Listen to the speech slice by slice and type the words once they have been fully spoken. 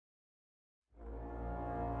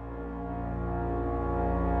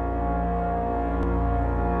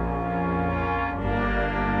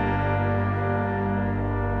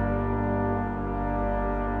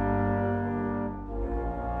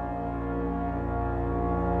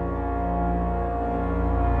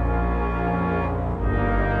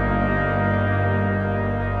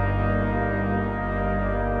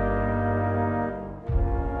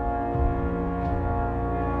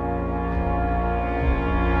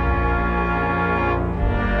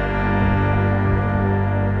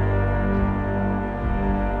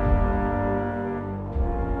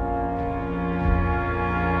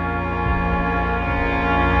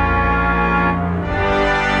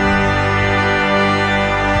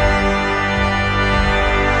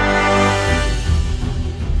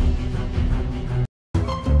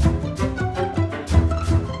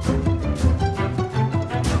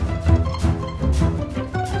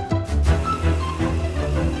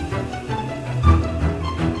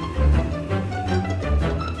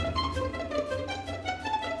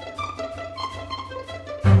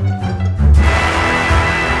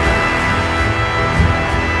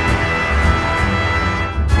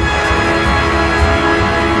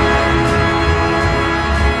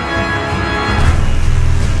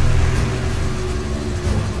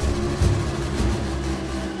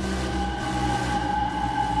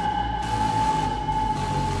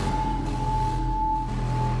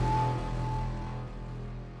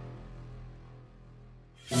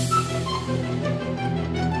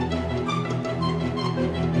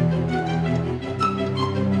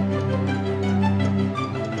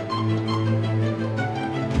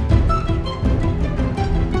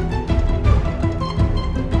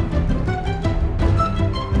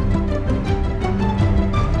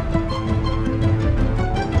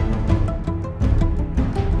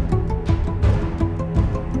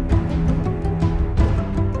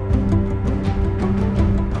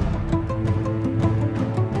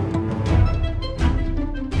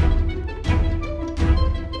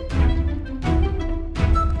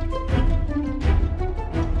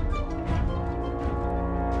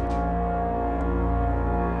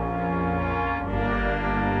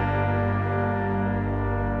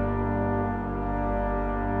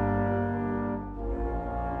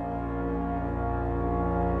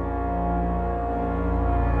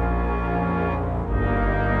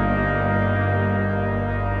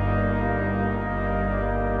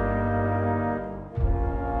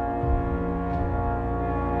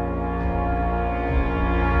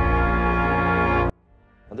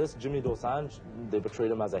this Jimmy Dosanjh, they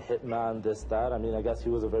portrayed him as a hitman, this, that. I mean, I guess he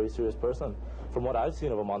was a very serious person. From what I've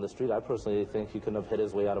seen of him on the street, I personally think he couldn't have hit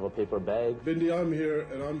his way out of a paper bag. Bindy, I'm here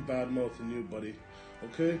and I'm bad-mouthing you, buddy.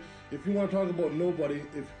 Okay? If you want to talk about nobody,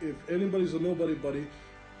 if anybody's a nobody, buddy,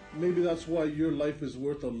 maybe that's why your life is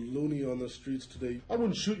worth a loony on the streets today. I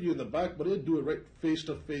wouldn't shoot you in the back, but I'd do it right face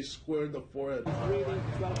to face, square in the forehead.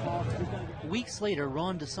 Weeks later,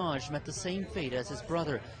 Ron Dosanjh met the same fate as his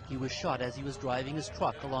brother. He was shot as he was driving his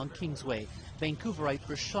truck along Kingsway. Vancouverites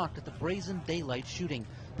were shocked at the brazen daylight shooting.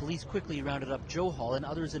 Police quickly rounded up Johal and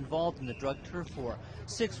others involved in the drug turf war.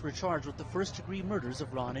 6 were charged with the first-degree murders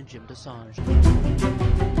of Ron and Jim Dosanjh.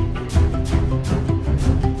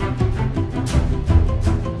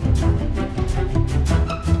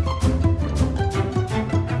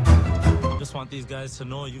 Just want these guys to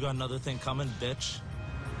know you got another thing coming, bitch.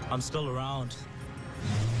 I'm still around.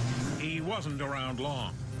 He wasn't around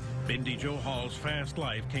long. Bindy Johal's fast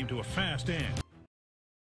life came to a fast end.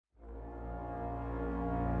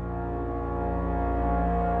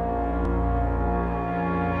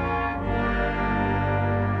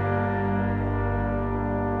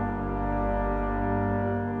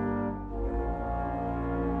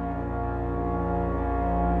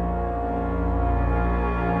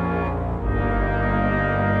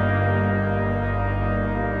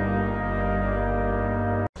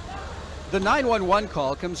 The 911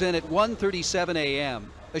 call comes in at 1:37 a.m.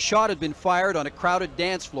 A shot had been fired on a crowded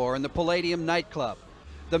dance floor in the Palladium nightclub.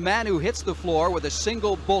 The man who hits the floor with a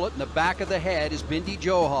single bullet in the back of the head is Bindy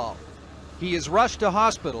Johal. He is rushed to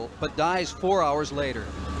hospital but dies 4 hours later.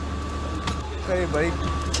 Hey, buddy.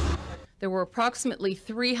 There were approximately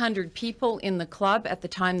 300 people in the club at the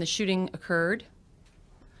time the shooting occurred.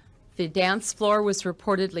 The dance floor was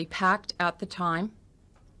reportedly packed at the time.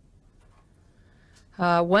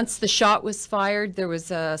 Once the shot was fired, there was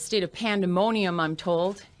a state of pandemonium, I'm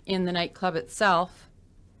told, in the nightclub itself.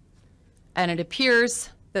 And it appears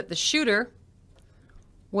that the shooter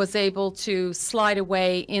was able to slide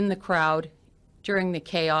away in the crowd during the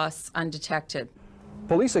chaos undetected.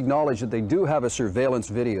 Police acknowledge that they do have a surveillance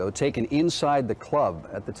video taken inside the club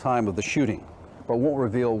at the time of the shooting, but won't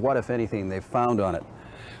reveal what, if anything, they've found on it.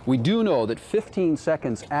 We do know that 15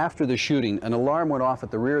 seconds after the shooting, an alarm went off at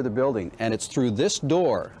the rear of the building, and it's through this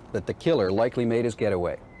door that the killer likely made his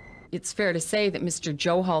getaway. It's fair to say that Mr.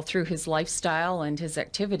 Johal, through his lifestyle and his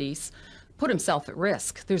activities, put himself at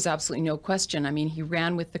risk. There's absolutely no question. I mean, he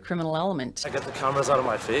ran with the criminal element. I get the cameras out of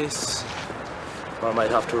my face, or I might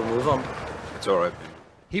have to remove them. It's all right.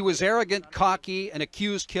 He was arrogant, cocky, an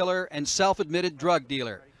accused killer, and self-admitted drug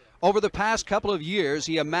dealer. Over the past couple of years,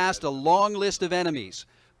 he amassed a long list of enemies.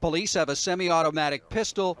 Police have a semi-automatic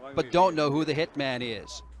pistol, but don't know who the hitman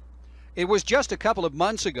is. It was just a couple of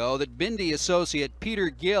months ago that Bindy associate Peter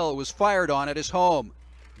Gill was fired on at his home.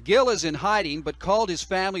 Gill is in hiding, but called his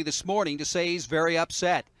family this morning to say he's very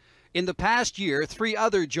upset. In the past year, 3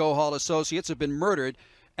 other Johal associates have been murdered,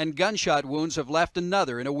 and gunshot wounds have left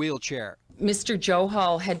another in a wheelchair. Mr.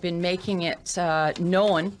 Johal had been making it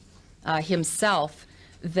known himself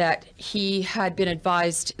that he had been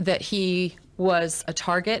advised that he was a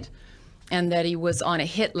target and that he was on a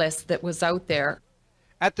hit list that was out there.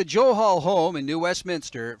 At the Johal home in New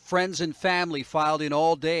Westminster, friends and family filed in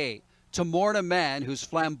all day to mourn a man whose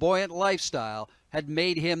flamboyant lifestyle had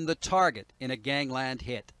made him the target in a gangland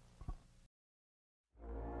hit.